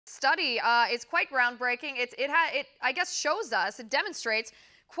study is quite groundbreaking. It I guess shows us, it demonstrates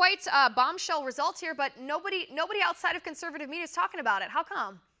quite bombshell results here, but nobody outside of conservative media is talking about it. How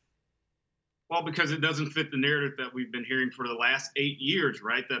come? Well, because it doesn't fit the narrative that we've been hearing for the last 8 years,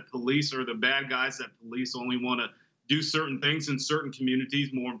 right? That police are the bad guys, that police only want to do certain things in certain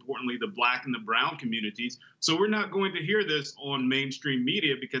communities, more importantly, the black and the brown communities. So we're not going to hear this on mainstream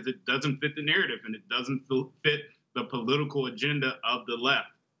media because it doesn't fit the narrative and it doesn't fit the political agenda of the left.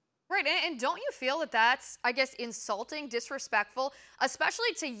 Right, and don't you feel that that's, I guess, insulting, disrespectful,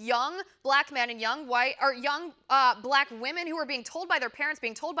 especially to young black men and young white or young black women who are being told by their parents,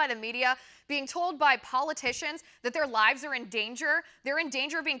 being told by the media, being told by politicians that their lives are in danger. They're in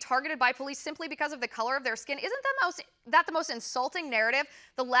danger of being targeted by police simply because of the color of their skin. Isn't that the most insulting narrative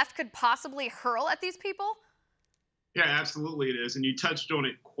the left could possibly hurl at these people? Yeah, absolutely it is. And you touched on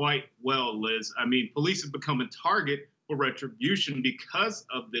it quite well, Liz. I mean, police have become a target for retribution because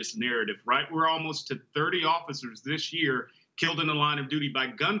of this narrative, right? We're almost to 30 officers this year killed in the line of duty by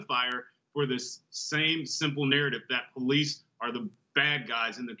gunfire for this same simple narrative that police are the bad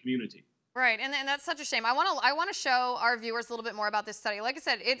guys in the community. Right, and that's such a shame. I want to show our viewers a little bit more about this study. Like I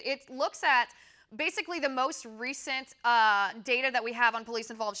said, it looks at basically the most recent data that we have on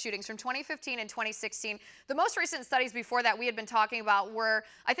police-involved shootings from 2015 and 2016. The most recent studies before that we had been talking about were,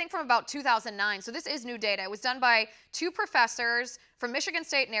 I think, from about 2009. So this is new data. It was done by two professors from Michigan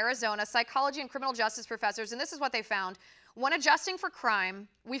State and Arizona, psychology and criminal justice professors, and this is what they found. When adjusting for crime,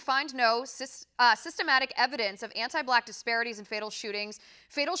 we find no systematic evidence of anti-black disparities in fatal shootings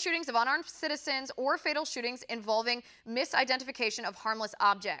of unarmed citizens, or fatal shootings involving misidentification of harmless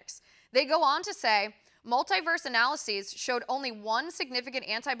objects. They go on to say, multiverse analyses showed only one significant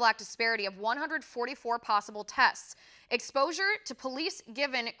anti-black disparity of 144 possible tests. Exposure to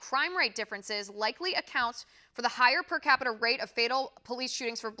police-given crime rate differences likely accounts for the higher per capita rate of fatal police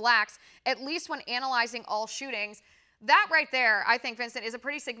shootings for blacks, at least when analyzing all shootings. That right there, I think, Vincent, is a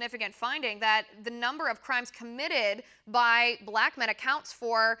pretty significant finding, that the number of crimes committed by black men accounts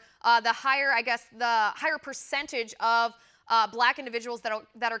for the higher percentage of black individuals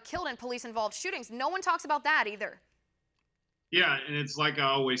that are killed in police-involved shootings. No one talks about that either. Yeah, and it's like I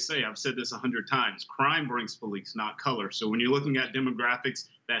always say, I've said this 100 times, crime brings police, not color. So when you're looking at demographics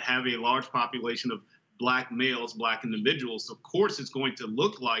that have a large population of black males, black individuals, of course it's going to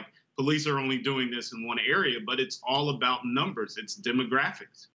look like police are only doing this in one area, but it's all about numbers. It's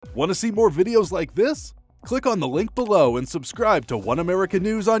demographics. Want to see more videos like this? Click on the link below and subscribe to One America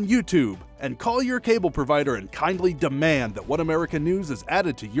News on YouTube, and call your cable provider and kindly demand that One America News is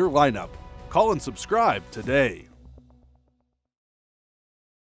added to your lineup. Call and subscribe today.